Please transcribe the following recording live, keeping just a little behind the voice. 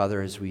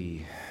Father, as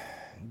we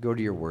go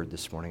to your word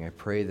this morning, I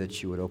pray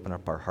that you would open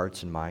up our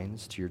hearts and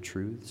minds to your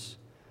truths,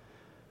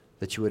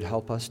 that you would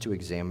help us to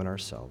examine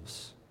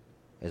ourselves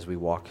as we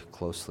walk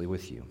closely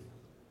with you.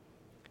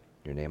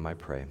 In your name I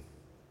pray.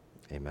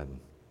 Amen.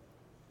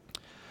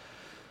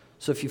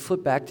 So if you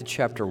flip back to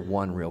chapter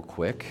 1 real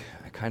quick,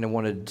 I kind of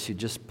wanted to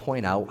just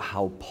point out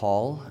how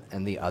Paul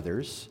and the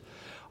others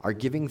are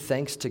giving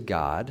thanks to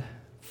God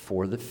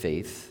for the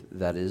faith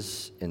that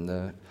is in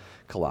the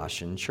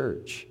Colossian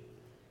church.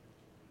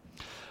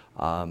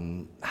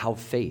 How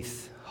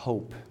faith,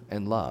 hope,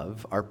 and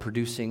love are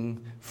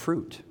producing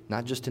fruit,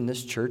 not just in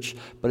this church,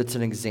 but it's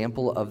an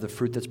example of the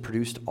fruit that's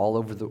produced all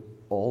over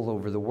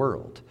the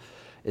world.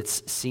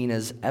 It's seen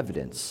as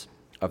evidence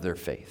of their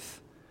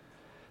faith.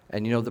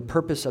 And the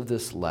purpose of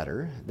this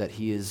letter that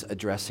he is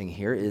addressing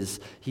here is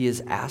he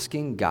is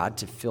asking God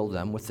to fill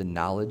them with the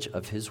knowledge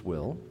of his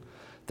will,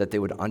 that they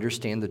would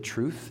understand the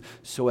truth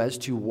so as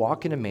to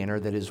walk in a manner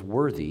that is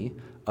worthy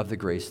of the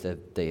grace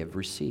that they have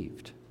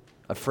received.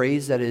 A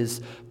phrase that is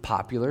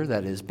popular,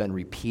 that has been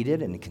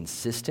repeated and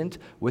consistent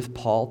with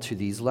Paul to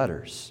these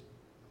letters.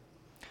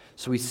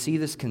 So we see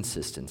this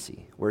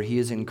consistency where he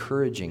is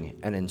encouraging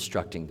and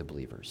instructing the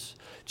believers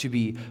to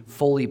be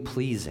fully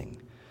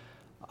pleasing,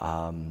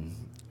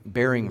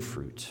 bearing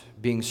fruit,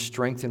 being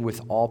strengthened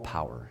with all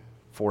power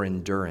for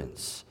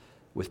endurance,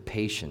 with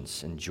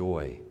patience and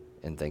joy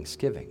and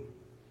thanksgiving.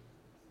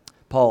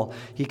 Paul,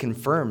 he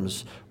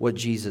confirms what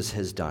Jesus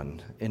has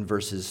done in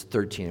verses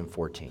 13 and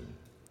 14.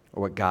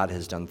 Or what God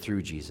has done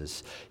through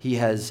Jesus. He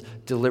has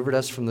delivered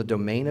us from the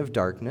domain of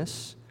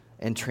darkness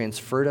and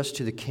transferred us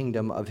to the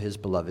kingdom of his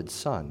beloved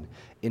Son,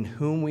 in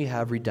whom we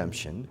have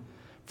redemption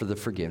for the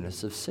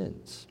forgiveness of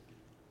sins.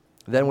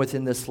 Then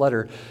within this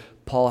letter,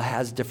 Paul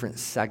has different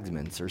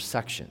segments or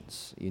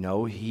sections.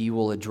 He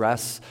will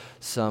address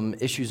some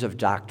issues of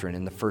doctrine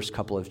in the first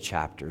couple of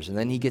chapters, and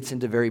then he gets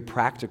into very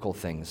practical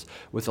things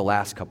with the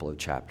last couple of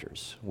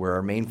chapters, where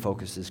our main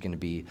focus is going to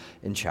be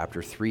in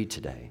chapter 3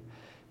 today.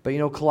 But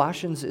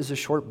Colossians is a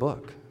short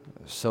book,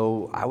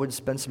 so I would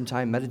spend some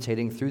time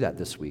meditating through that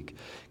this week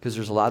because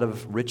there's a lot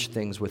of rich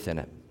things within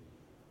it.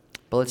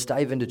 But let's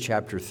dive into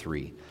chapter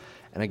 3.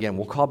 And again,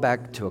 we'll call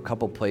back to a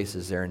couple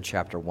places there in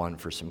chapter 1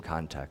 for some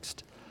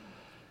context.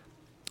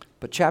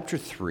 But chapter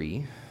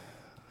 3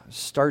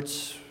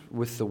 starts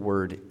with the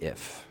word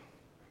if.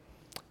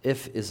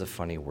 If is a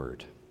funny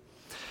word.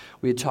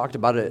 We had talked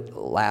about it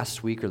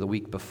last week or the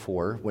week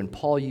before. When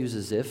Paul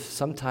uses if,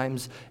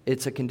 sometimes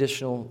it's a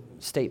conditional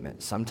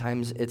statement.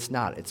 Sometimes it's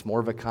not. It's more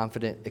of a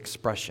confident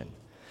expression.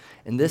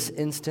 In this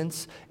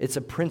instance, it's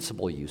a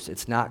principal use.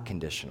 It's not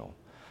conditional.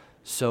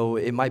 So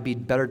it might be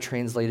better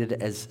translated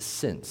as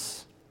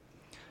since.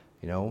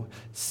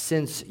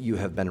 Since you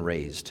have been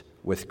raised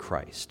with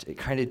Christ. It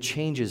kind of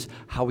changes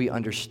how we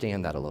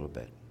understand that a little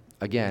bit.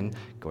 Again,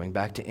 going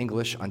back to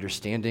English,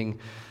 understanding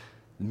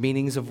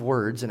meanings of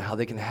words and how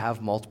they can have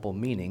multiple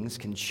meanings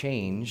can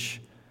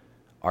change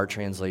our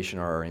translation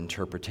or our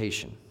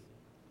interpretation.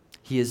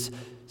 He is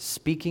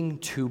speaking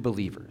to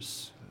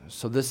believers.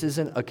 So this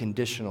isn't a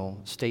conditional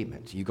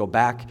statement. You go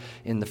back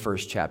in the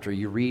first chapter,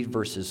 you read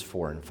verses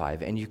 4 and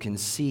 5, and you can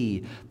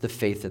see the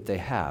faith that they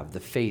have,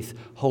 the faith,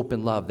 hope,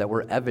 and love that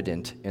were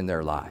evident in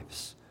their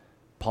lives.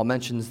 Paul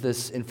mentions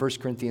this in 1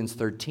 Corinthians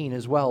 13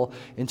 as well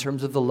in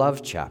terms of the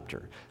love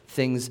chapter,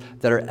 things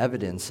that are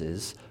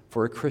evidences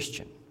for a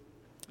Christian.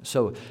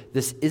 So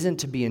this isn't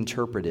to be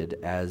interpreted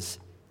as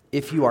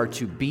if you are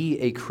to be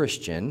a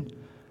Christian,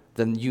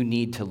 then you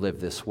need to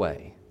live this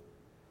way.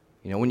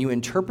 When you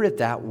interpret it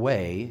that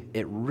way,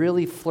 it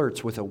really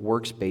flirts with a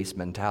works-based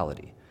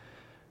mentality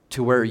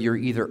to where you're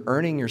either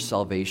earning your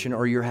salvation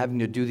or you're having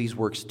to do these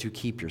works to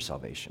keep your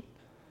salvation.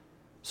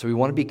 So we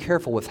want to be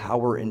careful with how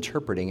we're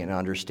interpreting and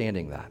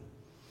understanding that.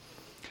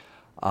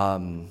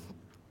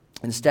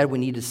 Instead, we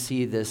need to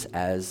see this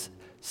as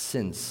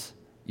since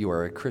you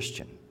are a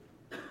Christian.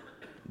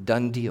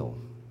 Done deal.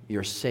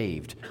 You're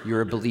saved.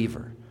 You're a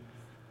believer.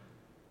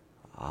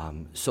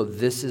 So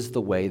this is the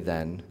way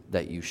then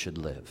that you should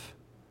live.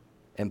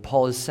 And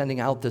Paul is sending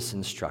out this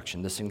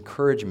instruction, this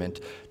encouragement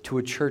to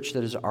a church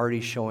that is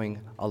already showing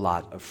a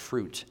lot of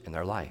fruit in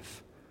their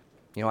life.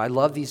 I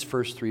love these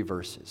first 3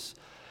 verses.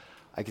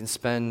 I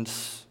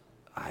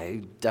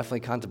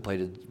definitely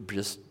contemplated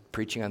just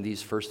preaching on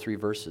these first 3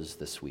 verses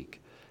this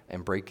week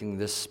and breaking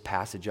this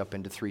passage up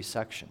into 3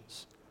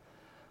 sections.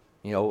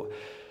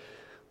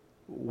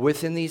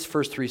 Within these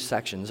first 3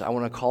 sections, I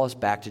want to call us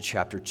back to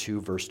chapter 2,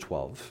 verse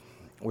 12,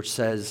 which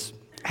says,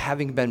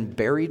 having been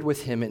buried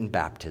with him in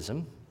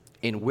baptism,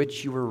 in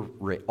which you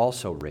were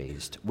also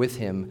raised with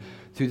him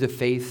through the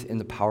faith in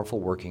the powerful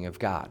working of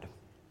God.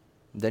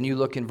 Then you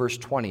look in verse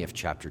 20 of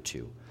chapter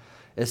 2.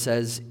 It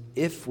says,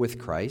 if with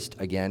Christ,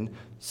 again,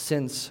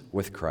 since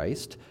with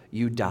Christ,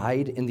 you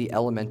died in the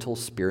elemental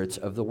spirits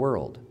of the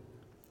world.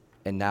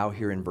 And now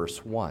here in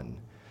verse 1,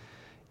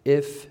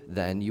 if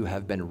then you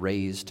have been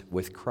raised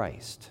with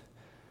Christ.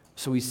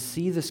 So we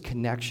see this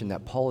connection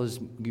that Paul is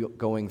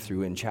going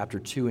through in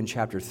chapter 2 and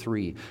chapter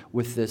 3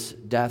 with this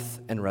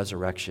death and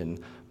resurrection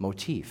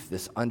motif,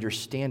 this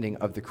understanding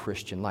of the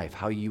Christian life,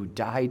 how you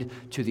died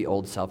to the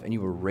old self and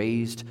you were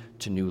raised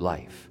to new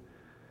life.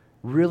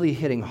 Really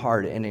hitting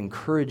hard and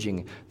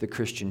encouraging the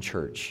Christian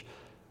church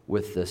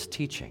with this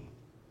teaching.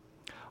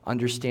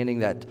 Understanding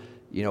that,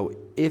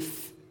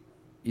 if,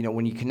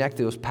 when you connect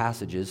those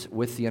passages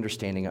with the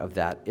understanding of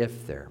that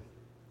if there,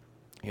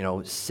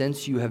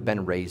 since you have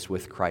been raised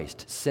with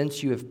Christ,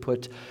 since you have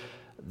put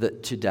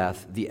to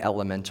death the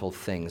elemental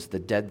things, the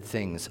dead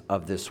things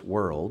of this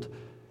world,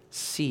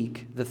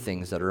 seek the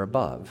things that are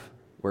above,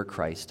 where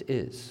Christ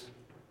is.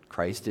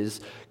 Christ is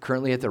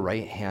currently at the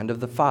right hand of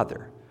the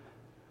Father,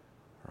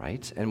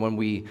 right? And when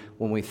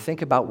we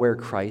think about where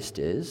Christ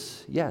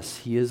is, yes,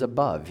 he is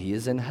above, he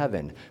is in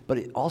heaven,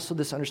 but also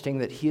this understanding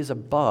that he is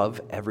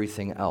above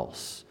everything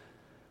else,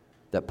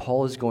 that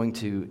Paul is going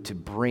to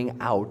bring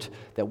out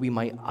that we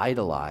might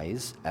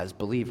idolize as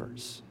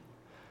believers.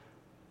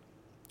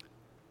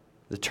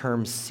 The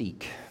term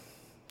seek,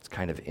 it's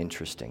kind of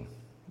interesting.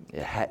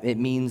 It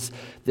means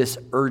this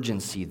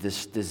urgency,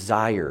 this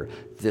desire,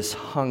 this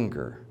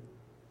hunger,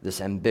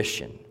 this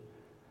ambition,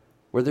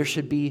 where there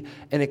should be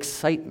an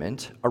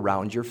excitement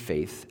around your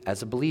faith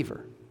as a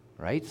believer,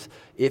 right?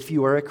 If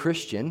you are a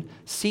Christian,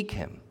 seek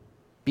him.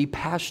 Be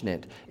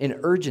passionate in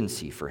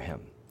urgency for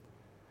him.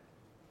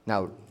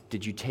 Now,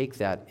 did you take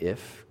that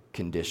if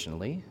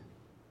conditionally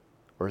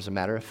or as a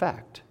matter of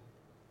fact?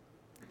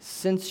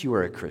 Since you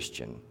are a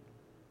Christian,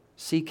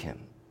 seek him.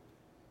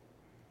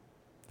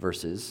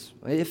 Versus,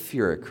 if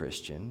you're a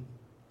Christian,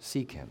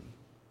 seek him.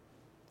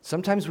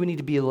 Sometimes we need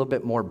to be a little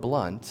bit more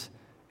blunt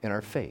in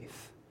our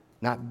faith,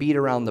 not beat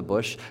around the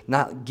bush,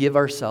 not give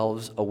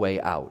ourselves a way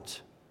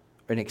out,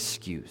 an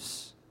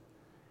excuse.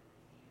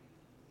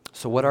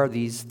 So what are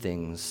these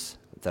things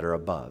that are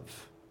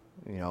above?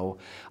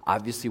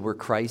 Obviously where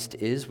Christ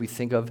is, we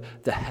think of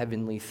the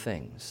heavenly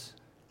things.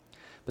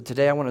 But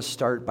today I want to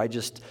start by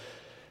just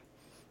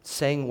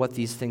saying what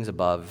these things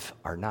above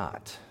are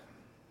not.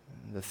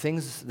 The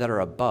things that are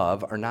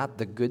above are not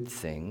the good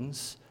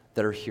things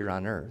that are here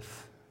on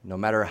earth, no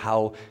matter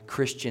how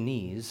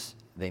Christianese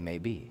they may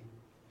be.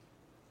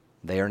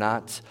 They are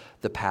not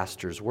the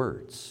pastor's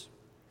words.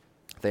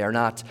 They are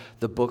not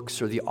the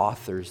books or the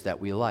authors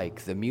that we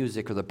like, the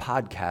music or the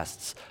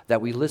podcasts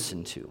that we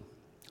listen to.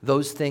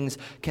 Those things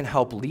can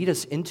help lead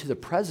us into the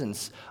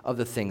presence of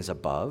the things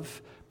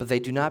above, but they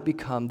do not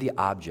become the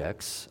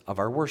objects of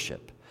our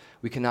worship.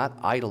 We cannot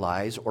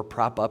idolize or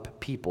prop up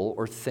people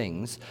or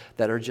things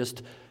that are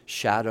just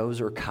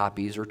shadows or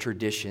copies or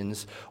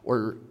traditions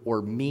or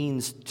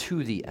means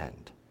to the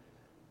end.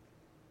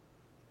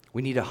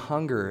 We need a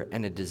hunger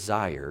and a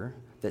desire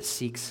that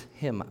seeks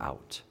him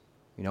out.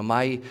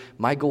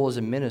 My goal as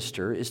a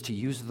minister is to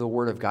use the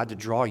Word of God to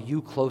draw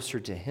you closer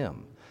to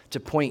him, to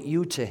point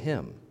you to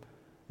him.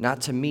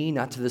 Not to me,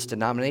 not to this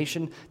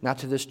denomination, not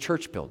to this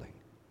church building.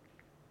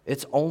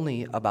 It's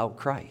only about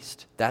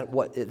Christ.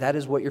 That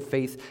is what your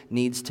faith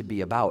needs to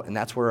be about, and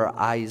that's where our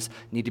eyes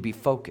need to be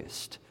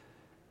focused.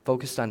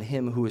 Focused on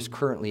him who is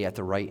currently at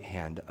the right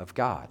hand of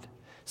God,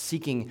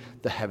 seeking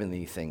the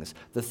heavenly things,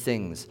 the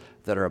things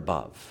that are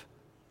above.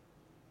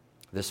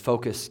 This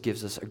focus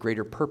gives us a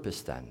greater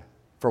purpose then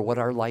for what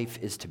our life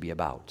is to be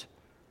about.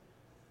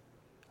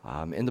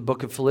 In the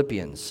book of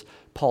Philippians,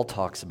 Paul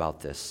talks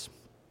about this.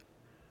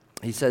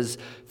 He says,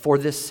 "For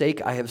this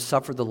sake I have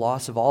suffered the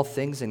loss of all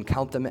things and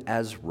count them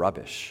as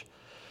rubbish,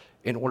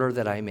 in order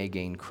that I may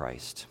gain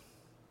Christ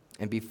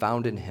and be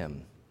found in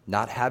him,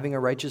 not having a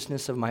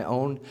righteousness of my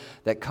own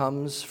that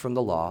comes from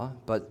the law,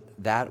 but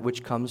that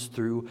which comes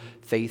through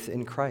faith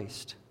in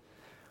Christ.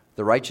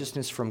 The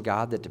righteousness from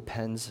God that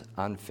depends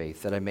on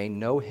faith, that I may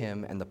know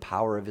him and the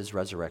power of his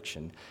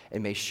resurrection,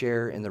 and may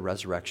share in the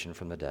resurrection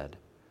from the dead."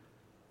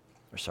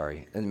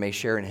 And may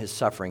share in his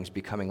sufferings,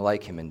 becoming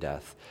like him in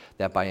death,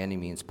 that by any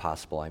means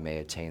possible I may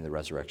attain the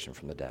resurrection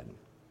from the dead.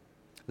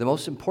 The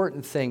most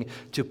important thing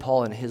to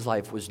Paul in his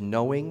life was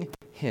knowing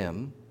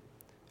him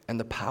and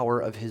the power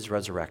of his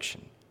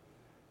resurrection.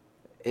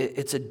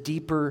 It's a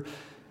deeper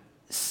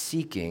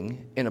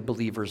seeking in a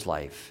believer's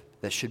life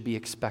that should be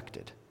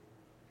expected.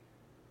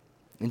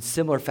 In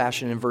similar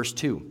fashion, in verse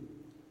 2,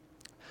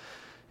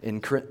 in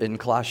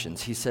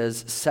Colossians, he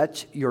says,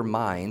 "Set your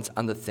minds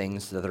on the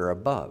things that are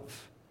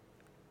above."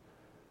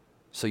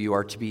 So you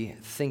are to be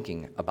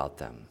thinking about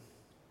them.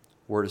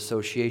 Word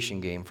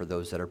association game for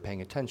those that are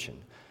paying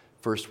attention.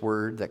 First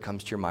word that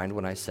comes to your mind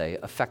when I say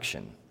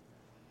affection.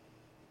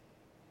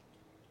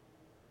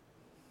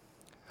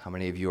 How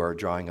many of you are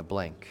drawing a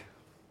blank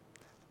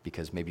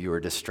because maybe you are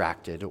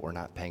distracted or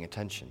not paying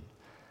attention?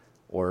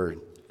 Or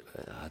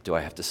do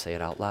I have to say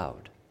it out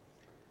loud?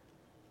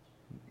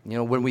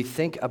 When we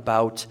think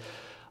about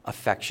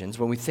affections,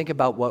 when we think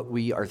about what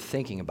we are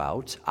thinking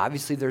about,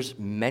 obviously there's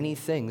many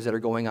things that are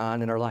going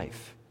on in our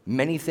life,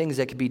 many things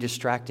that could be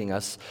distracting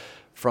us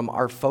from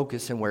our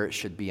focus and where it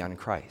should be on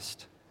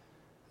Christ.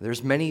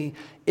 There's many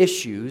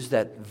issues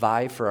that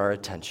vie for our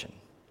attention.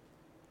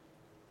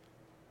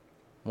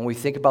 When we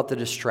think about the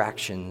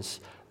distractions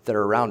that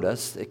are around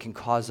us, it can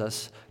cause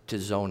us to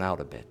zone out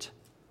a bit.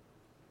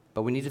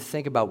 But we need to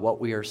think about what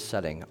we are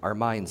setting our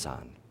minds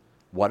on.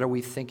 What are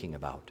we thinking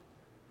about?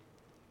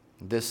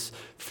 This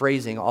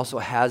phrasing also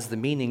has the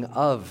meaning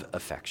of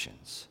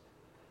affections.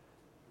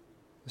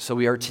 So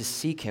we are to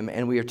seek him,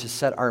 and we are to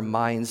set our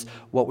minds,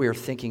 what we are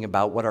thinking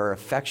about, what our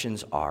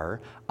affections are,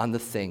 on the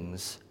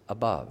things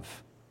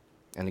above.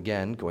 And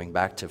again, going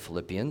back to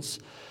Philippians,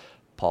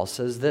 Paul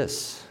says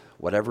this: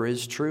 whatever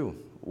is true,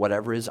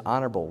 whatever is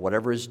honorable,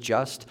 whatever is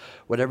just,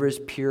 whatever is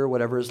pure,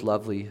 whatever is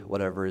lovely,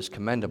 whatever is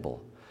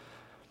commendable.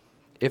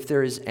 If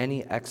there is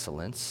any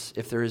excellence,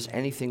 if there is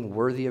anything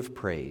worthy of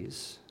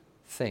praise,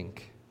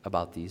 think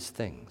about these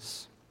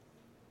things.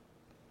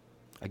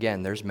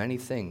 Again, there's many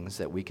things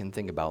that we can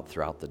think about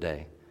throughout the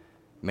day.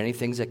 Many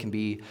things that can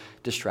be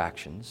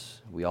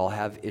distractions. We all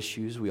have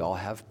issues. We all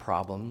have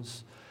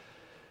problems.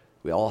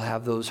 We all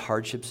have those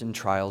hardships and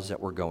trials that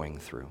we're going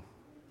through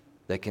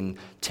that can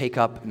take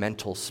up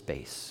mental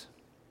space.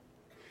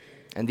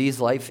 And these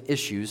life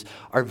issues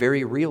are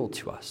very real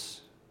to us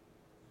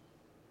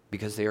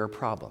because they are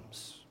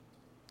problems.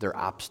 They're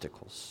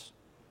obstacles.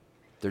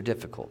 They're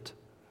difficult.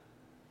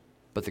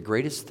 But the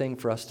greatest thing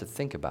for us to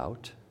think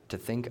about, to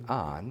think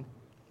on,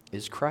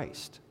 is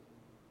Christ.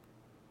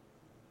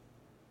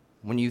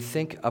 When you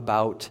think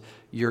about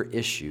your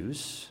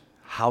issues,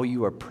 how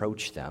you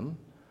approach them,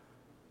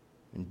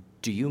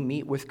 do you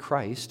meet with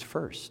Christ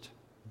first?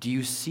 Do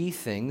you see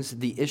things,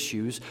 the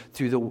issues,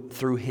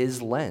 through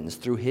his lens,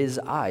 through his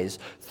eyes,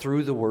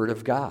 through the Word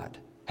of God?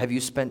 Have you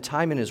spent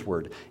time in his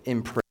Word,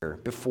 in prayer,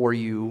 before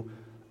you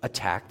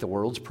attack the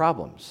world's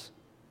problems?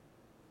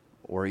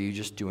 Or are you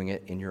just doing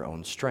it in your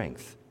own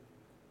strength?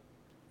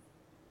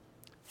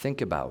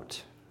 Think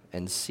about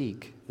and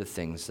seek the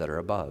things that are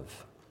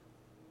above.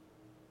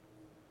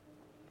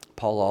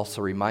 Paul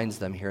also reminds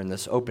them here in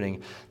this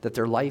opening that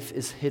their life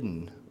is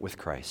hidden with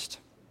Christ.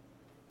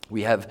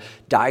 We have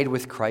died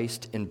with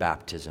Christ in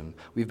baptism.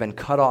 We've been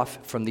cut off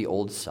from the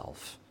old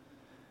self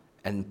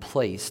and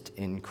placed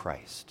in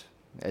Christ.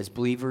 As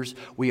believers,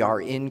 we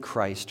are in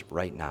Christ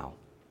right now.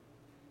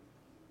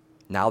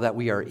 Now that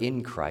we are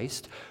in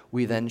Christ,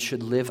 we then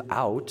should live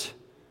out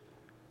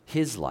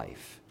his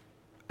life,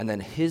 and then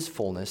his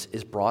fullness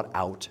is brought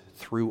out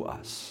through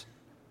us.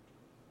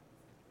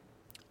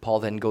 Paul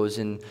then goes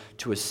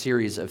into a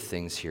series of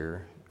things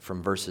here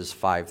from verses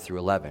 5 through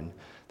 11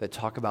 that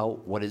talk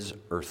about what is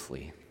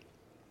earthly,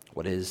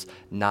 what is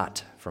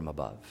not from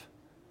above.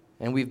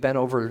 And we've been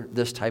over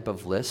this type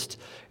of list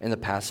in the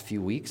past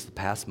few weeks, the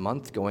past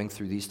month, going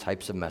through these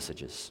types of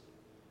messages.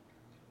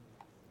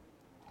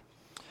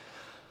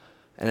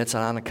 And it's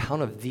on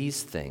account of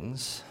these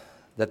things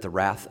that the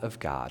wrath of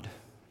God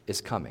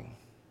is coming,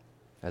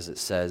 as it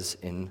says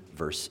in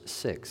verse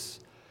 6.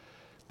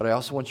 But I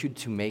also want you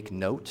to make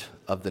note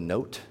of the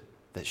note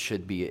that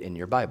should be in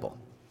your Bible.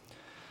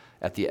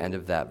 At the end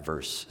of that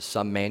verse,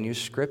 some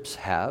manuscripts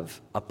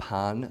have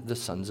upon the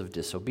sons of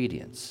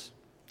disobedience.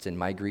 It's in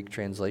my Greek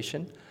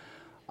translation.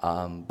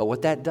 But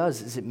what that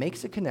does is it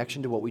makes a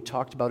connection to what we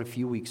talked about a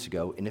few weeks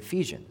ago in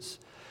Ephesians.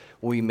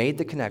 When we made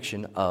the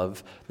connection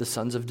of the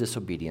sons of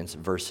disobedience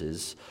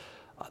versus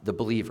the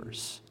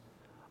believers,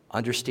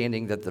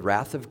 understanding that the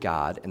wrath of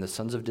God and the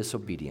sons of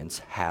disobedience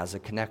has a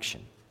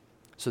connection.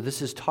 So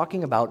this is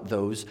talking about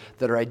those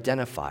that are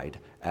identified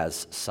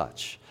as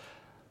such,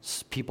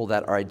 people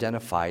that are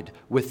identified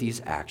with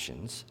these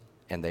actions,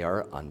 and they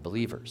are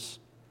unbelievers.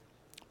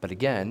 But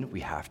again,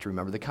 we have to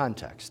remember the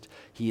context.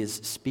 He is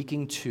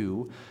speaking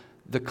to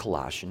the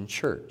Colossian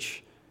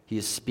church. He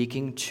is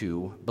speaking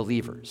to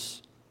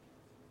believers.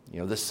 You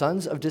know, the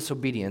sons of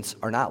disobedience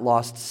are not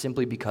lost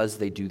simply because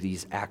they do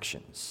these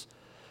actions.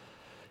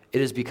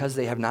 It is because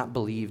they have not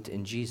believed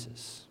in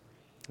Jesus.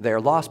 They are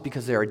lost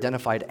because they are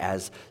identified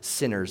as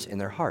sinners in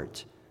their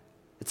heart.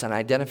 It's an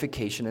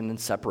identification and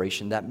a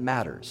separation that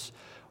matters.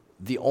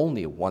 The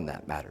only one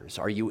that matters.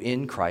 Are you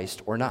in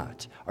Christ or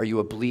not? Are you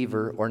a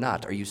believer or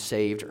not? Are you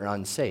saved or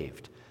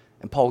unsaved?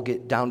 And Paul will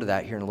get down to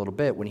that here in a little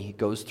bit when he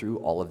goes through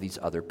all of these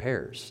other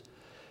pairs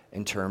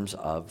in terms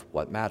of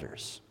what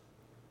matters.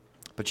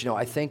 But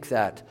I think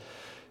that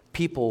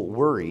people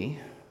worry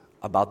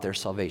about their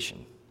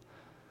salvation.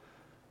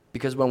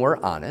 Because when we're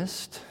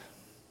honest,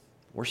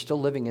 we're still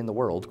living in the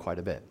world quite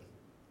a bit.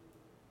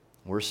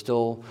 We're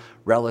still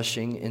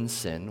relishing in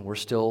sin. We're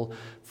still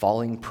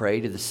falling prey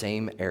to the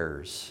same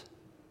errors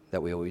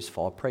that we always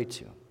fall prey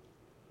to.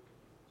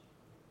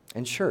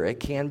 And sure, it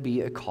can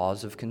be a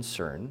cause of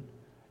concern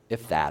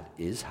if that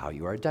is how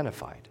you are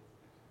identified.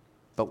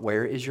 But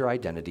where is your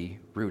identity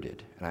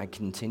rooted? And I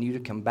continue to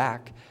come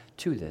back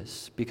to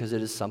this because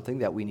it is something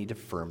that we need to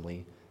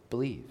firmly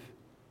believe.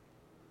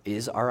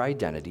 Is our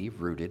identity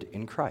rooted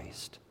in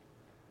Christ?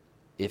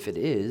 If it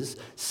is,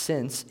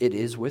 since it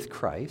is with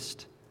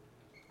Christ,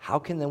 how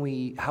can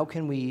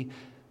we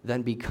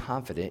then be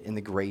confident in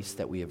the grace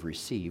that we have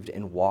received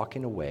and walk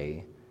in a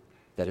way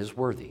that is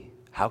worthy?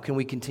 How can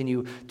we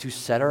continue to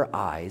set our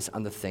eyes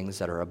on the things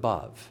that are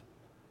above?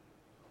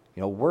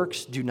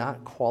 Works do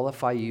not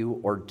qualify you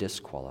or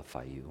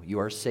disqualify you. You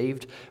are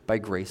saved by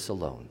grace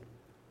alone.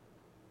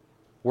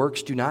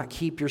 Works do not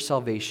keep your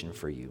salvation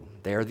for you.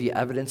 They are the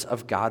evidence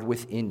of God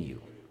within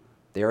you.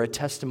 They are a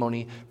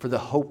testimony for the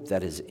hope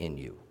that is in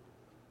you.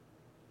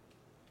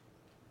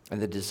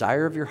 And the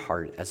desire of your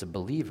heart as a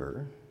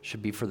believer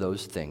should be for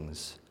those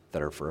things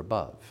that are for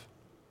above.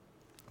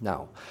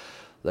 Now,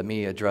 let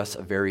me address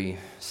a very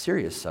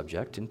serious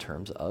subject in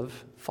terms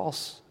of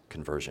false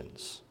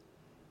conversions.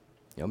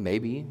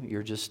 Maybe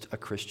you're just a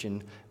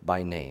Christian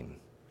by name.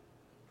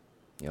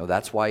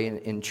 That's why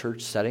in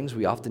church settings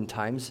we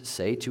oftentimes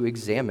say to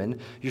examine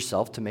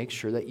yourself to make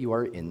sure that you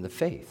are in the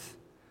faith.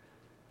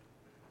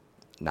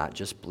 Not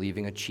just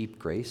believing a cheap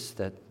grace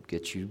that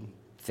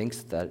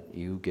thinks that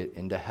you get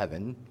into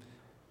heaven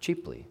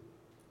cheaply.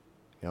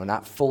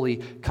 Not fully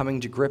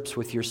coming to grips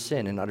with your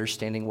sin and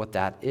understanding what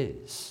that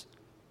is.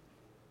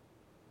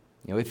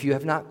 If you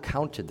have not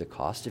counted the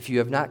cost, if you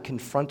have not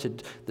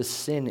confronted the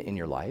sin in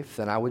your life,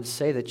 then I would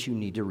say that you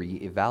need to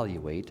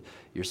reevaluate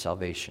your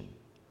salvation.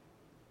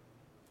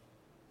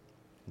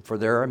 For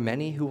there are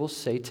many who will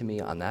say to me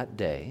on that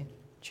day,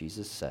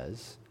 Jesus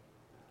says,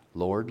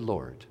 Lord,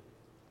 Lord.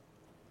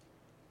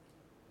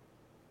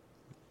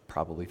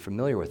 Probably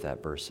familiar with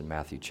that verse in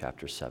Matthew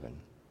chapter 7.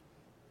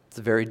 It's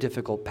a very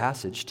difficult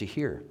passage to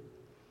hear.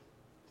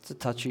 It's a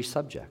touchy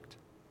subject.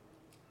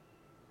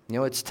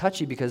 It's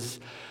touchy because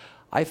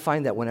I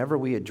find that whenever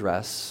we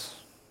address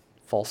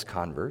false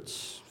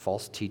converts,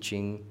 false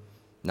teaching,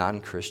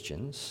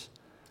 non-Christians,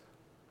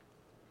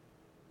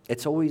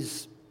 it's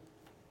always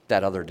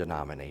that other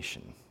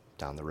denomination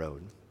down the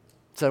road.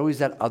 It's always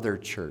that other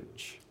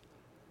church.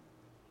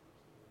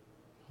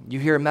 You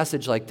hear a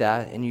message like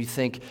that and you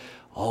think,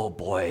 oh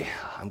boy,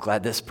 I'm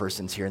glad this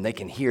person's here and they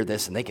can hear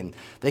this and they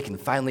can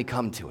finally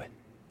come to it.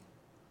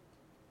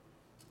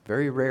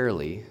 Very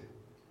rarely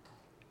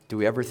do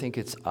we ever think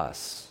it's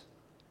us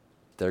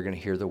that are going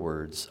to hear the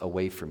words,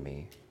 away from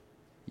me,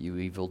 you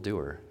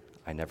evildoer,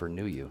 I never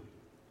knew you.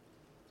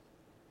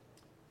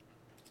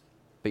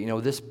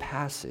 But this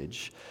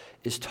passage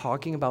is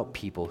talking about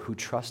people who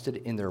trusted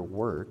in their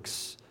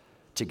works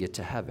to get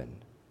to heaven,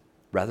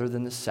 rather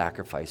than the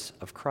sacrifice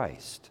of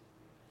Christ.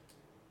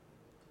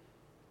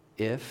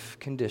 If,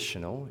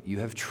 conditional, you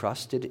have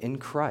trusted in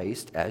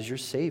Christ as your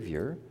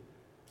Savior,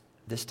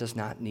 this does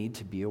not need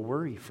to be a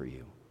worry for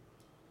you.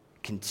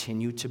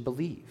 Continue to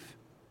believe.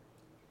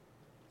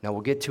 Now,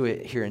 we'll get to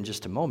it here in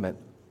just a moment,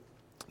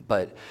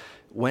 but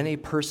when a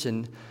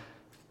person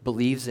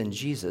believes in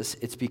Jesus,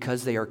 it's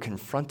because they are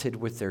confronted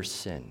with their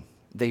sin.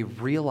 They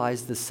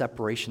realize the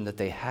separation that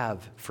they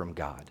have from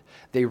God.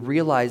 They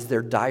realize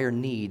their dire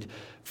need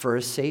for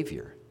a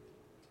Savior.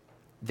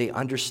 They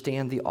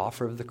understand the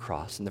offer of the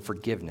cross and the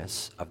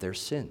forgiveness of their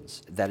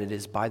sins, that it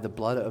is by the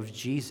blood of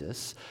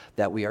Jesus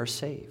that we are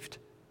saved,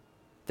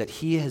 that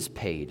He has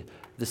paid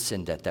the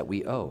sin debt that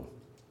we owe.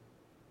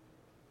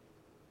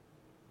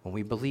 When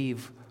we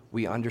believe,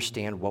 we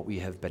understand what we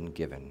have been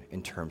given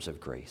in terms of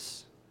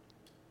grace.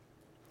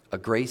 A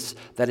grace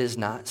that is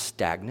not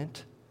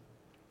stagnant,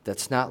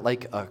 that's not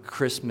like a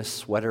Christmas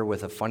sweater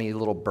with a funny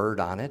little bird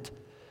on it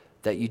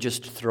that you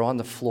just throw on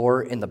the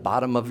floor in the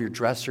bottom of your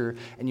dresser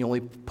and you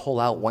only pull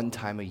out one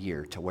time a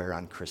year to wear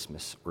on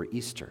Christmas or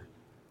Easter.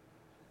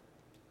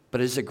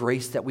 But it is a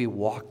grace that we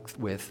walk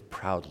with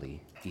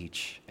proudly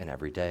each and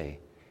every day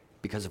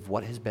because of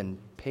what has been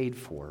paid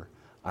for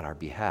on our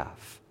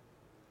behalf.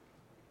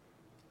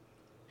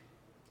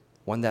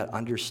 One that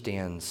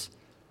understands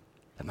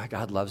that my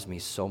God loves me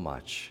so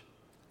much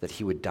that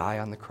He would die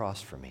on the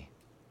cross for me.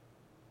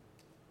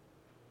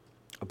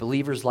 A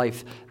believer's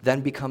life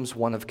then becomes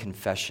one of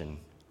confession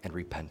and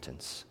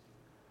repentance.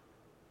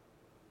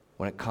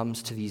 When it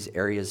comes to these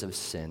areas of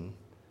sin,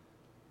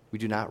 we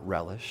do not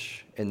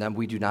relish in them.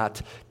 We do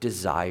not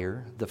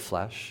desire the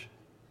flesh,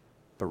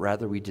 but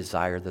rather we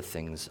desire the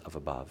things of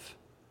above.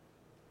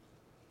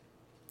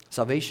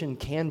 Salvation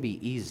can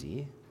be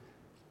easy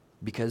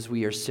because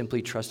we are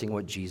simply trusting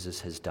what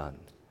Jesus has done.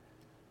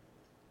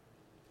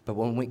 But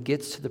when it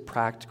gets to the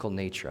practical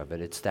nature of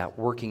it, it's that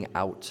working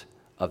out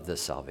of the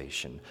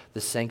salvation,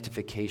 the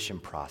sanctification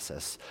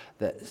process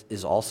that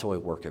is also a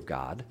work of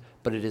God,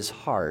 but it is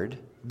hard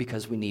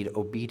because we need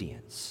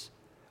obedience.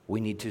 We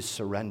need to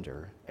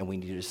surrender and we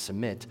need to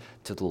submit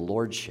to the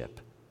lordship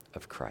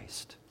of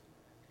Christ.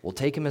 We'll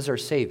take Him as our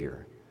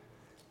Savior,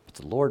 but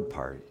the Lord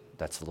part,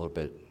 that's a little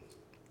bit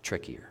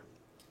trickier.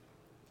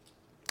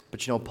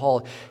 But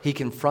Paul, he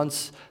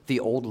confronts the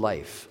old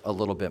life a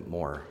little bit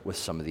more with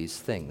some of these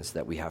things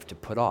that we have to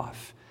put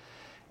off.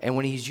 And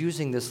when he's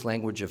using this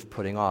language of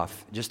putting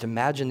off, just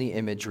imagine the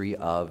imagery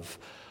of,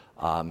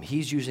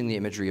 he's using the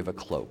imagery of a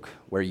cloak,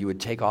 where you would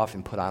take off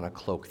and put on a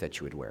cloak that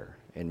you would wear.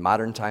 In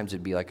modern times,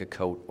 it'd be like a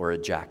coat or a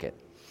jacket.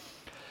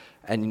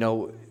 And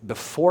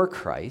before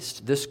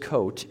Christ, this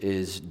coat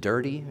is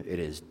dirty, it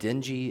is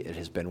dingy, it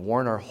has been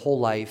worn our whole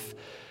life,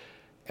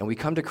 and we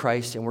come to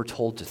Christ and we're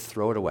told to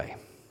throw it away.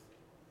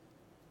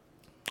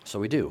 So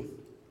we do,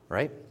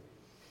 right?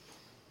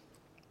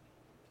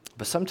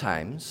 But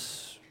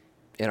sometimes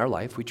in our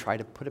life, we try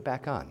to put it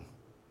back on.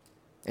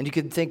 And you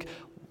could think,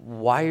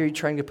 why are you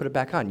trying to put it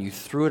back on? You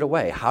threw it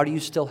away. How do you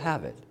still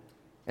have it?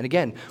 And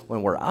again,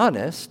 when we're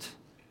honest,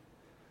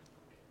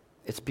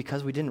 it's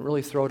because we didn't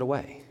really throw it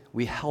away.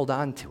 We held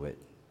on to it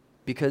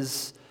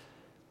because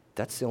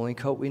that's the only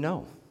coat we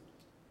know.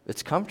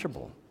 It's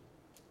comfortable.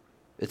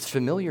 It's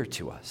familiar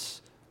to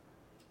us.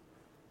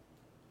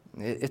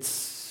 It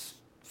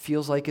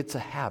feels like it's a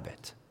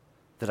habit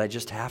that I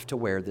just have to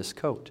wear this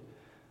coat.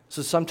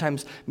 So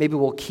sometimes maybe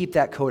we'll keep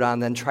that coat on,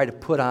 then try to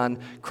put on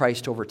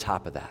Christ over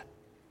top of that.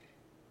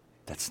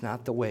 That's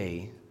not the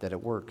way that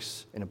it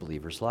works in a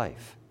believer's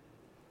life.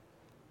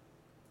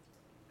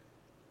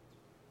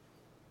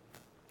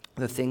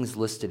 The things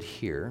listed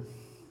here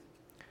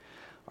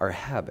are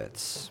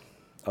habits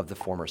of the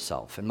former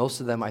self. And most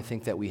of them I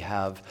think that we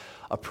have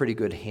a pretty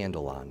good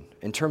handle on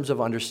in terms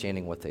of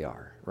understanding what they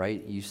are,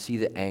 right? You see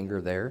the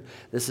anger there.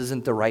 This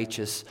isn't the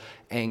righteous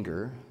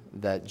anger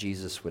that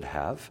Jesus would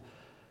have,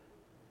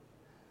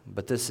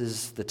 but this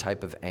is the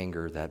type of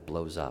anger that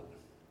blows up.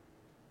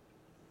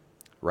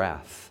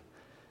 Wrath.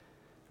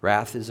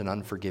 Wrath is an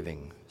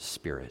unforgiving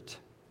spirit.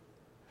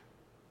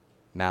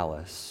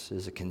 Malice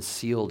is a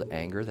concealed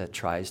anger that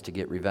tries to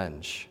get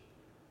revenge.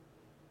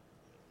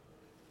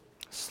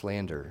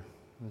 Slander.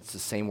 It's the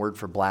same word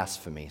for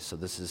blasphemy. So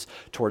this is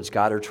towards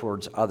God or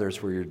towards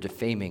others where you're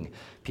defaming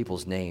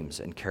people's names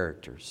and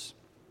characters.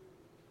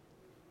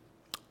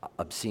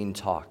 Obscene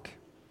talk.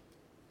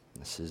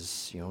 This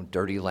is,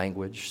 dirty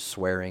language,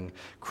 swearing,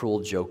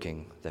 cruel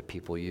joking that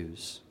people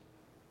use.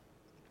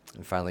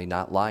 And finally,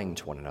 not lying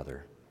to one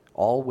another.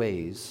 All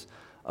ways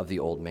of the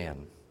old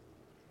man.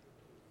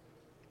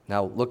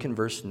 Now, look in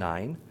verse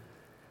 9.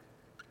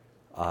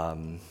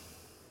 I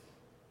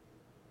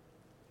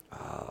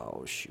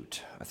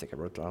think I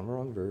wrote down the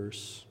wrong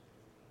verse.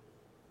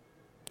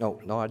 No,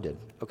 I did.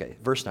 Okay,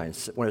 verse 9,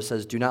 when it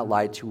says, do not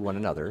lie to one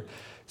another,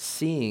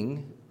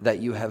 seeing that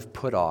you have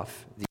put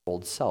off the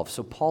old self.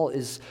 So Paul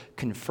is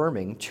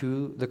confirming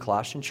to the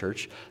Colossian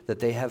church that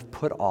they have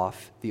put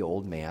off the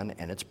old man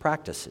and its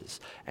practices.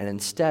 And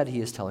instead,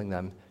 he is telling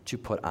them to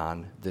put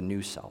on the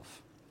new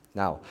self.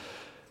 Now,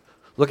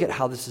 look at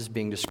how this is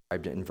being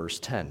described in verse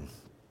 10.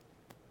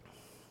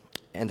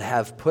 And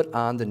have put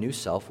on the new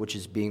self, which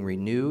is being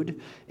renewed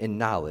in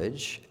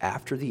knowledge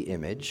after the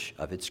image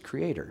of its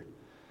creator.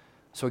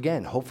 So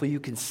again, hopefully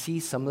you can see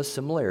some of the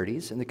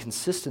similarities and the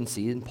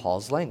consistency in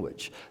Paul's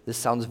language. This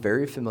sounds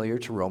very familiar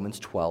to Romans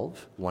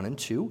 12, 1 and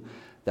 2,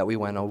 that we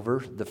went over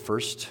the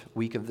first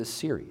week of this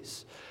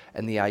series.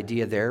 And the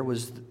idea there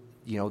was,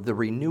 the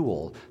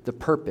renewal, the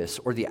purpose,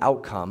 or the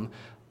outcome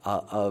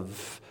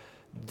of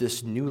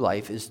this new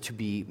life is to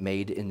be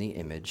made in the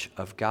image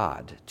of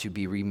God, to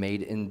be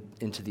remade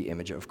into the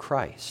image of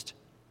Christ.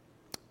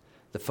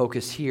 The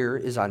focus here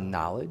is on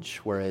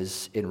knowledge,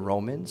 whereas in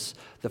Romans,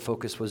 the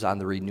focus was on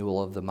the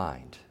renewal of the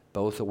mind,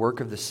 both a work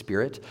of the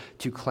Spirit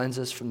to cleanse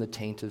us from the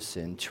taint of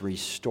sin, to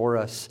restore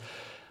us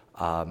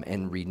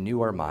and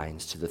renew our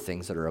minds to the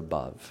things that are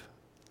above,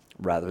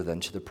 rather than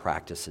to the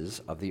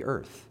practices of the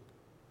earth.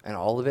 And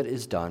all of it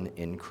is done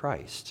in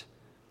Christ.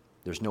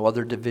 There's no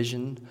other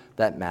division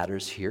that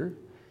matters here,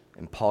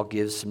 and Paul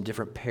gives some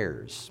different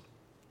pairs.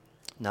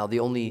 Now,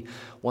 the only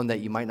one that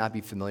you might not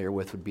be familiar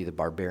with would be the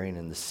barbarian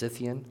and the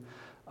Scythian.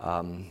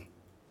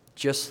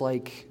 Just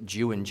like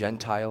Jew and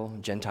Gentile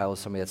is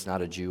somebody that's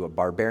not a Jew. A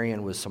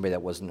barbarian was somebody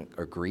that wasn't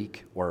a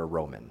Greek or a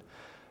Roman.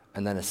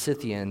 And then a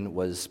Scythian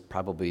was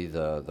probably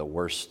the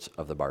worst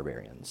of the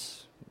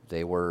barbarians.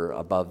 They were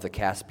above the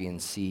Caspian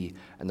Sea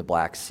and the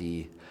Black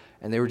Sea.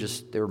 And they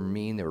were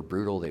mean, they were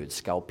brutal, they would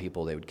scalp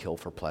people, they would kill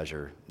for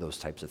pleasure, those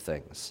types of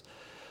things.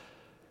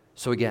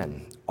 So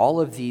again, all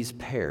of these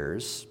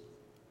pairs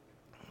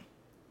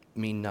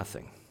mean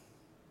nothing.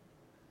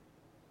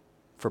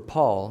 For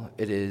Paul,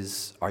 it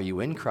is, are you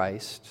in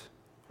Christ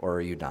or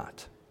are you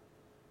not?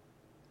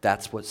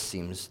 That's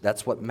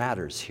what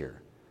matters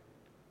here.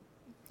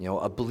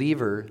 A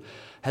believer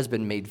has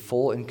been made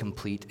full and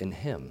complete in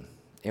him.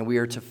 And we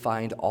are to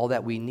find all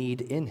that we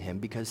need in him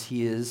because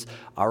he is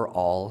our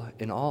all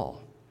in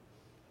all.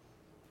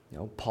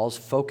 Paul's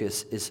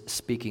focus is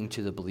speaking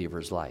to the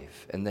believer's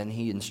life, and then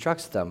he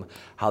instructs them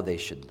how they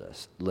should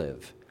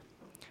live.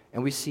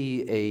 And we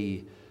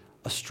see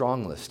a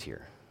strong list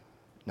here.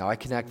 Now I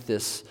connect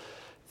this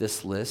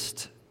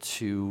list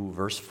to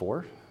verse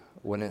 4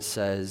 when it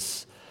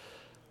says,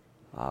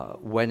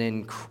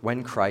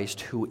 when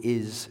Christ, who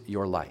is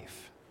your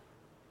life.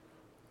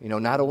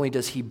 Not only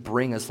does he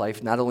bring us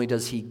life, not only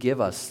does he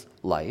give us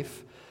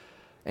life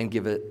and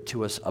give it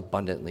to us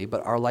abundantly,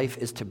 but our life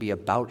is to be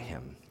about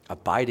him,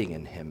 abiding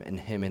in him and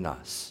him in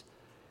us.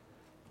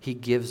 He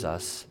gives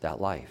us that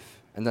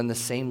life. And then the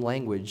same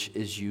language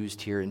is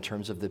used here in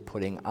terms of the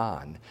putting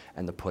on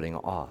and the putting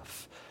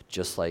off,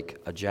 just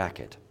like a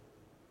jacket.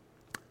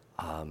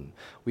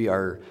 We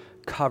are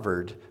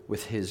covered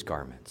with his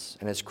garments.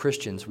 And as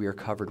Christians, we are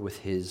covered with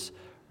his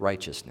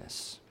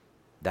righteousness.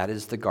 That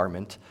is the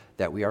garment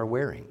that we are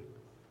wearing.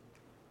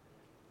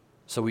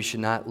 So we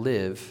should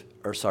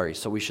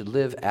we should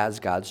live as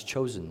God's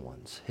chosen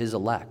ones, his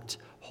elect,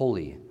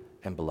 holy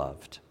and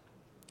beloved.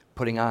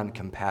 putting on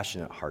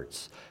compassionate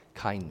hearts,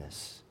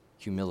 kindness,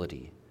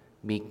 humility,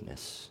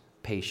 meekness,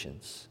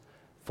 patience,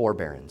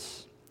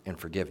 forbearance, and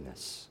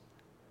forgiveness.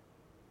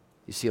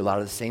 You see a lot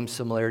of the same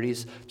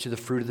similarities to the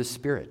fruit of the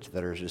Spirit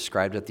that are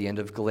described at the end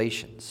of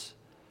Galatians.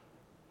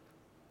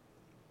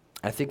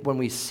 I think when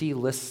we see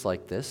lists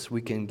like this,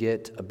 we can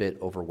get a bit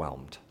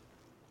overwhelmed.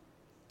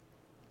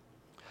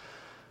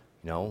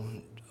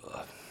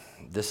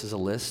 This is a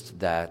list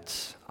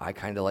that I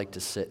kind of like to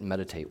sit and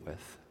meditate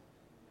with.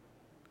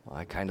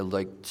 I kind of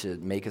like to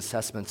make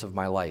assessments of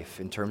my life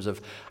in terms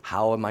of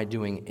how am I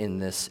doing in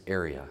this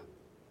area,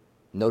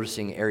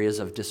 noticing areas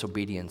of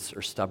disobedience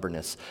or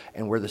stubbornness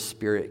and where the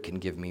Spirit can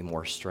give me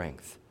more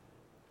strength.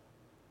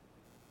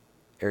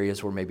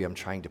 Areas where maybe I'm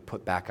trying to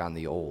put back on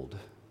the old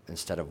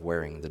instead of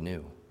wearing the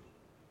new.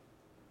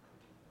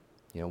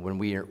 When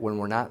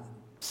we're not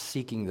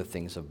seeking the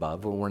things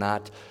above, when we're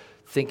not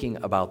thinking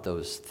about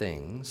those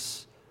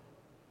things,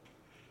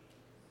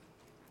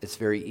 it's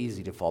very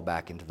easy to fall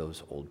back into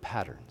those old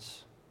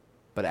patterns.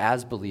 But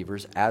as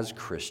believers, as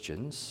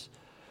Christians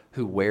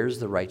who wears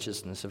the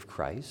righteousness of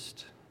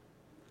Christ,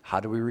 how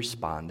do we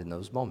respond in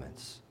those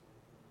moments?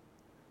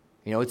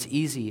 It's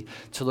easy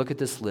to look at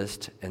this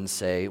list and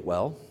say,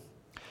 well,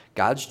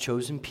 God's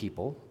chosen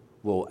people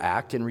will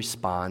act and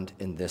respond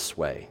in this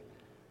way.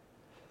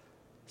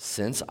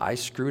 Since I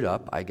screwed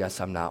up, I guess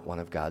I'm not one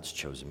of God's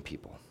chosen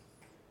people.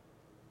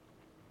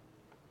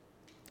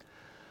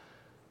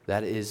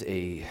 That is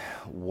a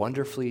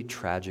wonderfully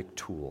tragic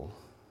tool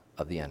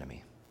of the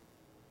enemy.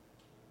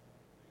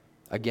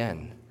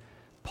 Again,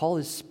 Paul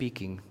is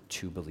speaking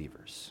to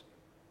believers.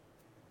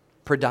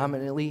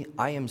 Predominantly,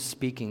 I am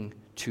speaking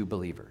to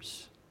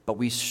believers. But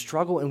we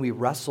struggle and we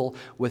wrestle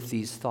with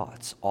these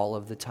thoughts all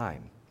of the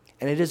time.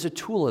 And it is a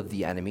tool of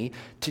the enemy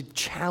to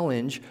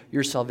challenge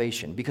your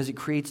salvation because it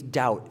creates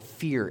doubt,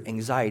 fear,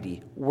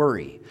 anxiety,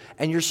 worry.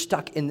 And you're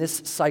stuck in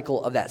this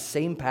cycle of that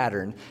same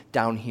pattern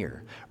down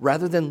here,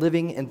 rather than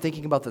living and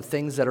thinking about the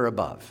things that are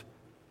above,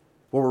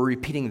 where we're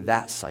repeating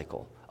that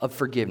cycle of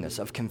forgiveness,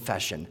 of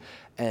confession,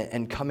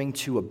 and coming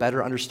to a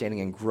better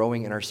understanding and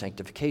growing in our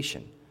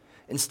sanctification.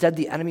 Instead,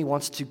 the enemy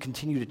wants to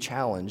continue to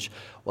challenge,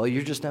 well,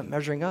 you're just not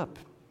measuring up.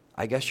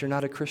 I guess you're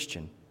not a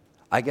Christian.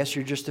 I guess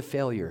you're just a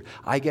failure.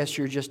 I guess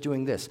you're just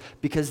doing this.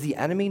 Because the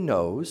enemy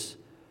knows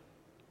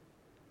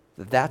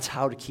that that's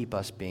how to keep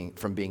us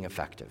from being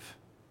effective.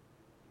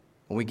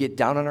 When we get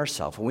down on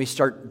ourselves, when we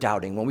start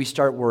doubting, when we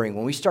start worrying,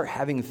 when we start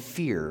having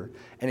fear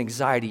and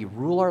anxiety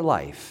rule our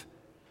life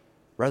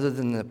rather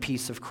than the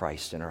peace of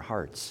Christ in our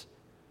hearts.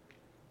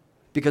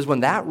 Because when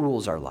that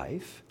rules our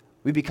life,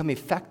 we become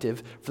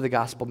effective for the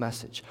gospel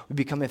message. We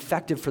become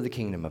effective for the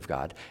kingdom of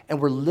God. And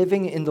we're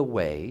living in the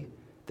way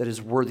that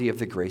is worthy of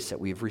the grace that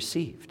we have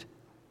received.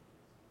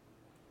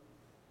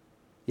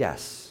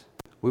 Yes,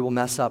 we will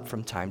mess up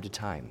from time to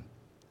time,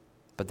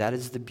 but that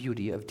is the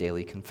beauty of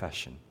daily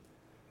confession,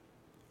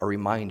 a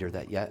reminder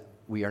that yet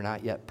we are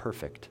not yet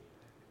perfect,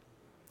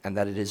 and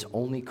that it is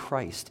only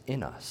Christ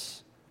in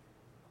us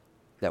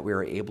that we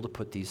are able to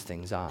put these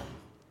things on.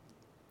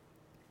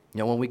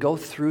 When we go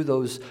through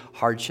those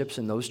hardships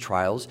and those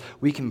trials,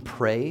 we can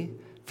pray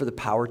for the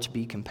power to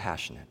be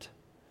compassionate,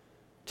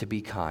 to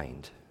be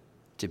kind,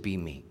 to be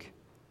meek.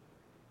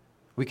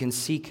 We can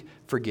seek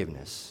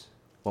forgiveness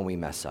when we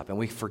mess up, and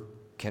we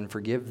can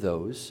forgive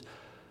those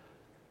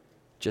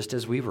just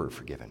as we were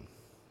forgiven,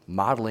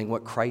 modeling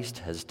what Christ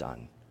has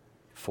done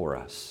for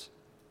us.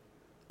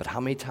 But how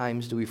many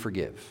times do we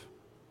forgive?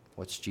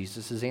 What's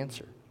Jesus'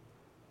 answer?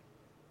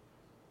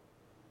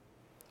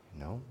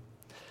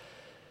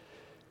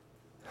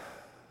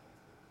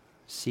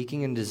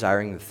 Seeking and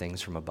desiring the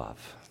things from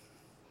above.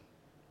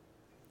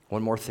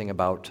 One more thing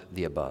about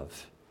the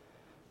above.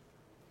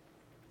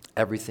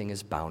 Everything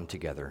is bound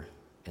together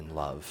in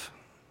love.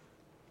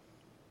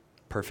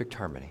 Perfect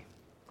harmony.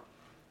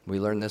 We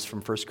learn this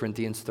from 1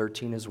 Corinthians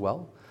 13 as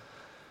well,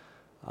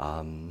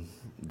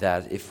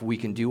 that if we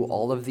can do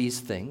all of these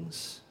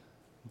things,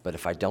 but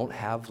if I don't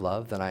have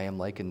love, then I am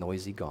like a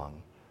noisy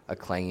gong, a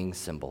clanging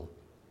cymbal.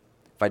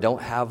 If I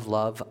don't have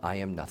love, I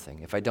am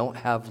nothing. If I don't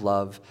have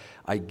love,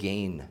 I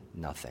gain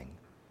nothing.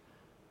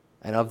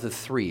 And of the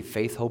three,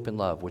 faith, hope, and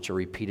love, which are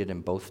repeated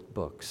in both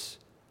books,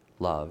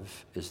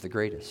 love is the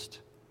greatest.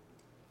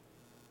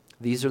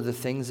 These are the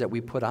things that we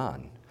put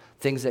on,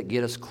 things that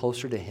get us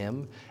closer to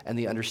Him and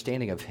the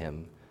understanding of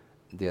Him,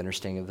 the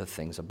understanding of the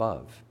things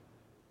above.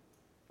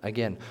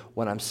 Again,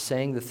 when I'm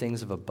saying the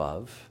things of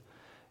above,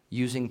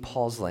 using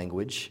Paul's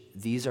language,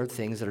 these are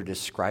things that are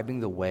describing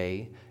the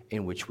way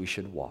in which we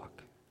should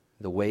walk,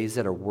 the ways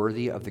that are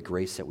worthy of the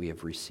grace that we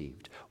have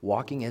received,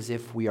 walking as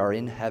if we are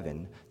in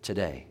heaven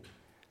today.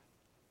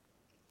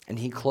 And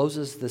he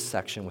closes this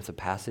section with a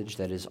passage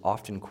that is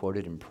often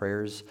quoted in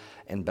prayers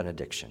and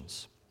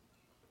benedictions.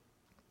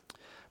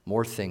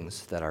 More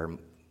things that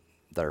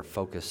are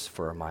focus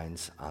for our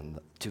minds on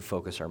to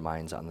focus our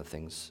minds on the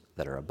things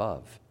that are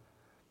above.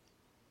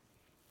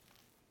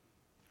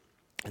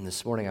 And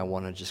this morning I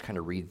want to just kind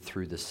of read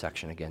through this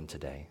section again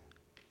today,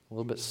 a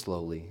little bit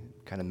slowly,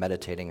 kind of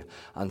meditating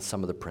on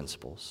some of the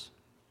principles.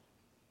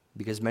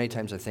 Because many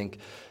times I think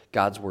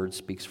God's word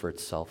speaks for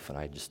itself, and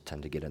I just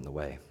tend to get in the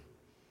way.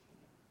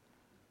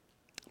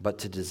 But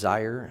to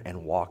desire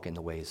and walk in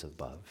the ways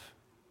above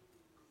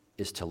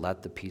is to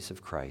let the peace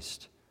of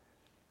Christ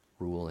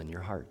rule in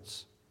your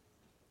hearts.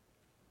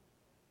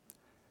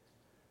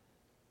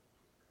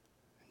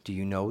 Do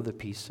you know the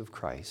peace of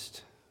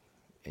Christ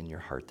in your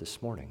heart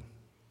this morning?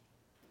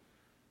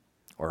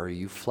 Or are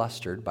you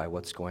flustered by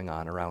what's going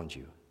on around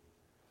you?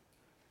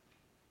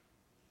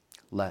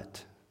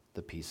 Let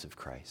the peace of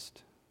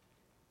Christ.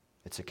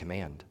 It's a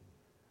command.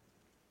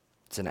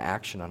 It's an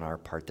action on our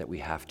part that we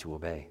have to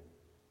obey.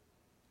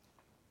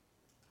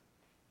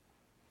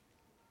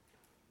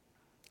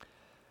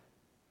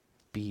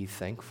 Be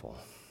thankful.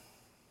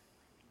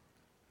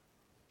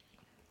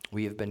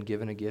 We have been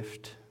given a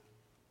gift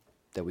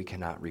that we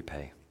cannot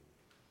repay.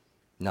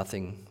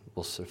 Nothing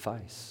will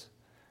suffice.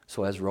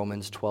 So as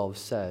Romans 12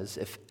 says,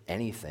 if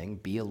anything,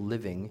 be a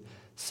living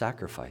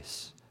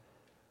sacrifice,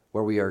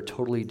 where we are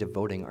totally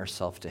devoting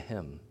ourselves to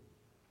him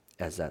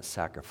as that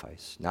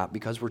sacrifice. Not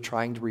because we're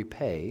trying to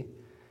repay,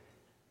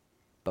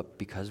 but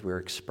because we're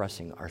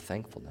expressing our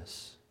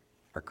thankfulness,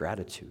 our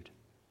gratitude.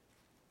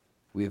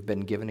 We have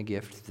been given a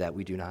gift that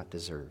we do not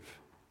deserve.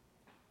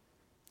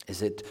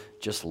 Is it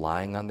just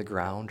lying on the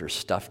ground or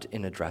stuffed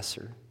in a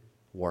dresser,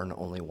 worn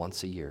only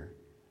once a year?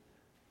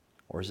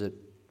 Or is it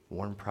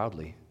worn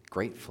proudly,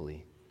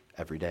 gratefully,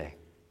 every day?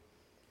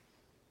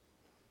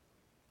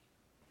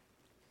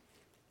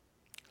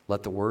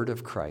 Let the word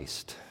of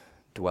Christ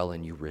dwell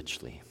in you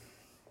richly.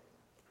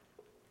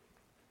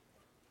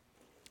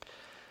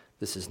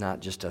 This is not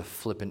just a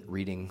flippant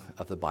reading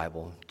of the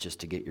Bible just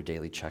to get your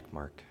daily check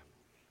mark.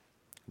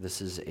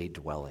 This is a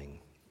dwelling,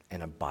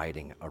 an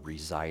abiding, a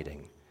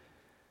residing.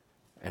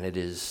 And it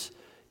is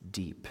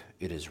deep,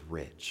 it is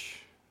rich.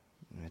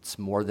 It's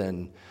more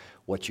than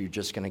what you're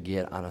just going to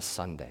get on a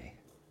Sunday.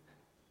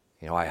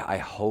 You know, I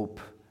hope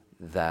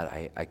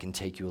that I can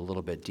take you a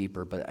little bit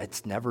deeper, but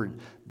it's never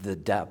the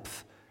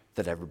depth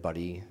that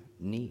everybody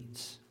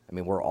needs. I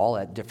mean, we're all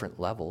at different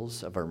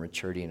levels of our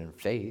maturity and in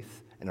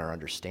faith and our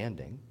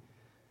understanding.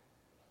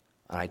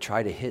 And I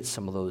try to hit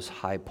some of those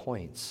high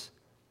points.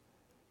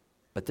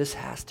 But this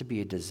has to be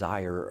a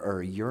desire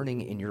or a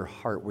yearning in your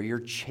heart where you're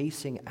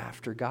chasing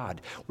after God,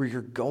 where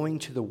you're going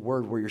to the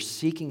Word, where you're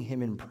seeking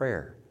Him in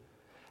prayer,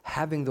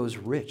 having those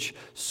rich,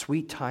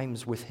 sweet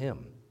times with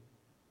Him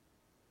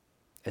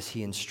as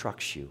He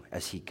instructs you,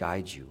 as He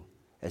guides you,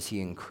 as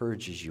He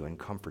encourages you and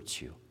comforts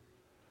you.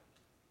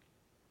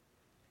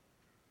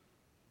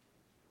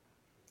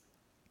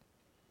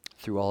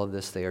 Through all of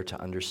this, they are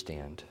to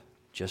understand,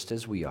 just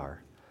as we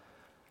are,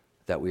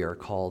 that we are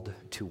called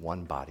to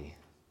one body.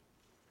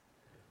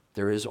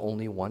 There is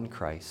only one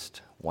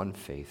Christ, one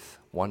faith,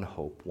 one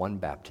hope, one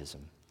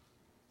baptism.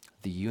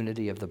 The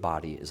unity of the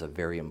body is a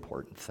very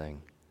important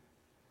thing.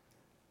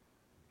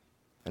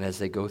 And as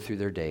they go through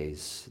their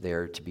days, they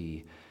are to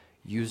be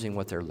using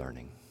what they're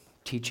learning,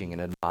 teaching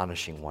and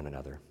admonishing one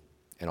another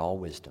in all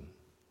wisdom,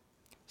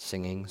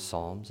 singing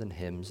psalms and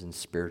hymns and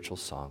spiritual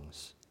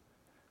songs.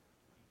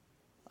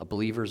 A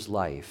believer's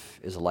life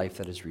is a life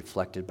that is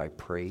reflected by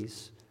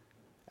praise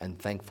and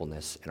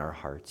thankfulness in our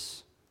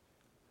hearts.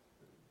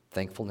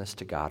 Thankfulness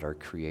to God, our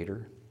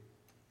Creator,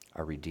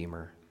 our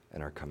Redeemer,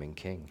 and our coming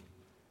King.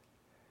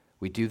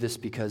 We do this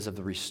because of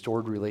the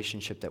restored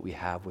relationship that we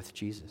have with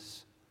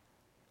Jesus,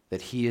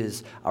 that He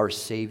is our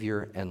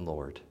Savior and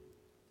Lord.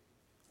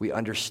 We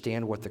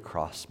understand what the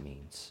cross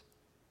means.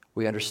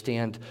 We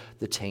understand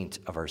the taint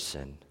of our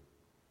sin.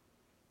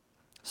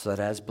 So that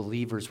as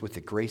believers with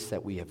the grace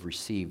that we have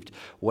received,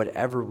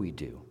 whatever we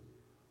do,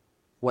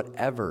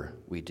 whether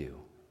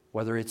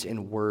it's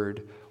in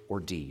word or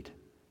deed,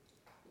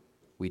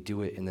 we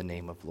do it in the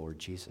name of Lord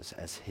Jesus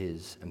as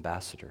His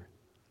ambassador,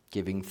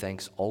 giving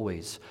thanks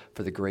always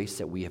for the grace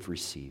that we have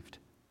received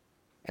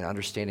and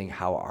understanding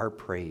how our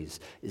praise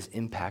is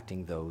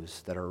impacting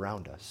those that are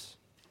around us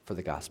for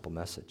the gospel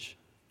message.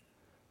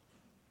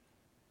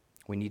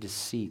 We need to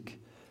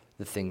seek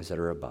the things that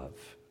are above.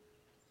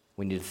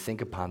 We need to think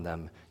upon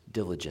them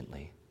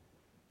diligently,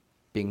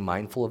 being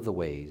mindful of the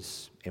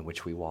ways in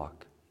which we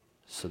walk,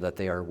 so that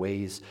they are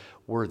ways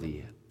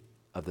worthy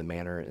of the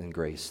manner and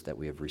grace that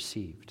we have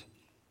received,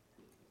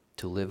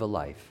 to live a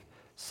life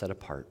set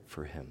apart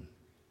for Him,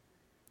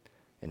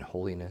 in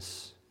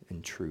holiness,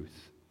 in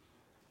truth,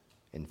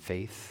 in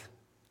faith,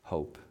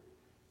 hope,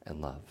 and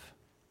love.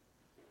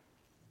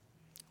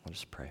 Let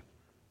us pray.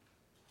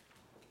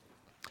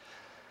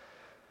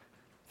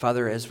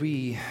 Father, as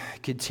we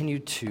continue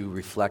to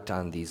reflect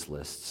on these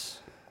lists,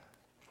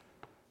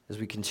 as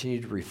we continue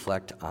to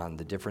reflect on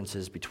the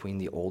differences between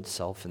the old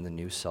self and the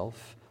new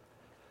self,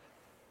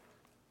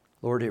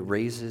 Lord, it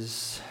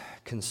raises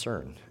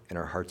concern in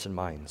our hearts and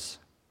minds.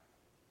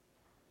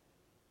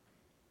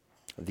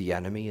 The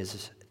enemy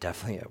is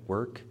definitely at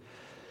work,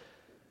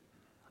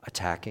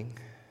 attacking,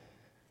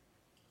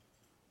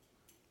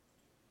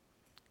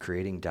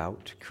 creating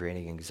doubt,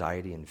 creating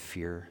anxiety and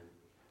fear,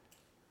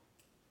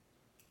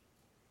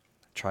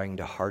 trying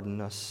to harden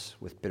us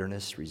with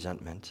bitterness,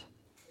 resentment,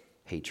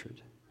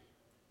 hatred.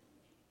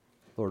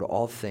 Lord,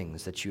 all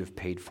things that you have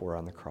paid for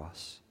on the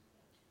cross.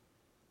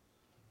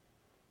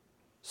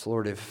 So,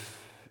 Lord,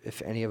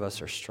 if any of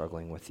us are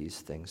struggling with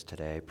these things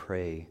today, I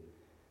pray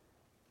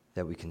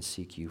that we can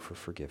seek you for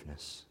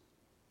forgiveness.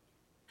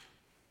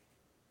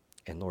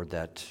 And Lord,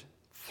 that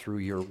through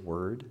your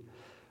word,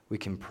 we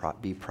can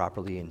be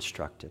properly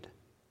instructed,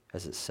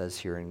 as it says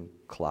here in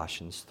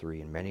Colossians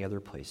 3 and many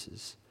other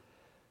places,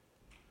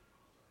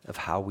 of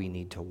how we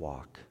need to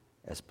walk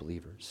as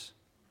believers.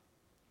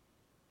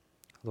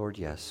 Lord,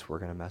 yes, we're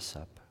going to mess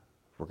up.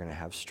 We're going to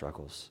have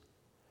struggles.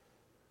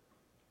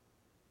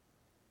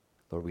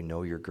 Lord, we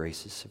know your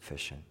grace is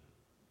sufficient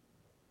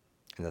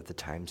and that the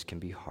times can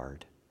be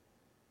hard.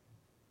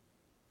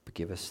 But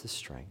give us the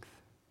strength,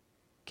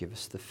 give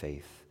us the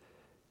faith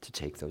to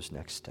take those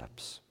next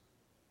steps.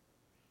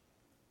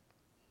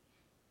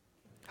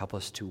 Help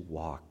us to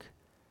walk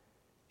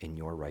in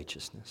your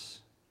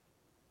righteousness.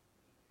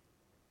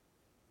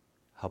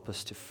 Help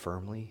us to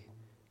firmly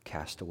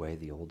cast away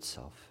the old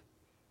self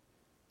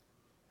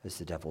as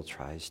the devil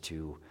tries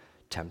to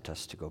tempt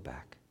us to go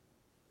back.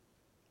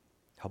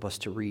 Help us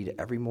to read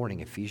every morning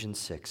Ephesians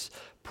 6,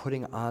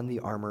 putting on the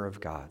armor of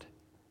God,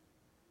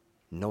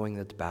 knowing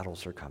that the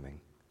battles are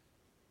coming.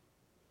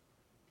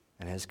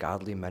 And as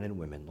godly men and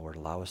women, Lord,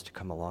 allow us to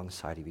come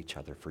alongside of each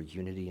other for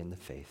unity in the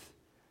faith,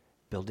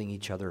 building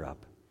each other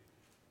up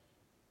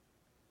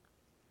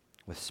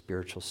with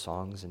spiritual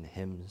songs and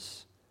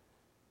hymns,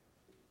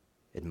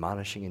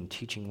 admonishing and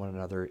teaching one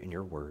another in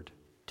your word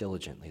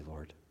diligently,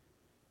 Lord.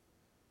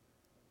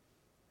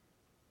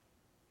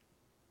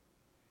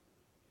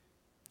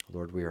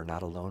 Lord, we are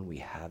not alone. We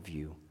have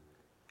you,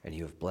 and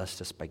you have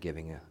blessed us by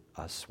giving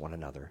us one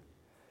another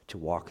to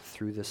walk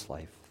through this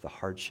life, the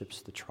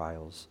hardships, the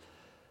trials,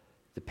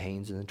 the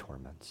pains, and the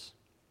torments.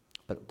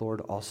 But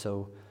Lord,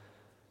 also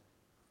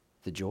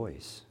the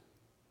joys,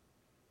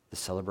 the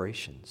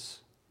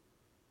celebrations.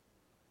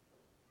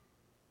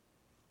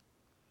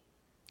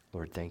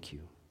 Lord, thank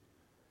you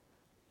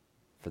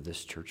for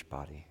this church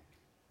body.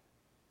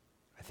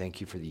 I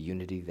thank you for the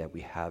unity that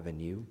we have in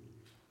you.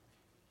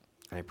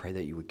 And I pray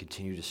that you would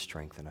continue to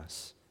strengthen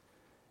us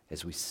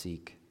as we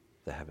seek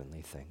the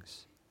heavenly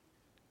things.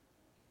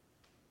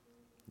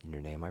 In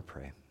your name I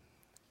pray.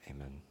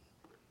 Amen.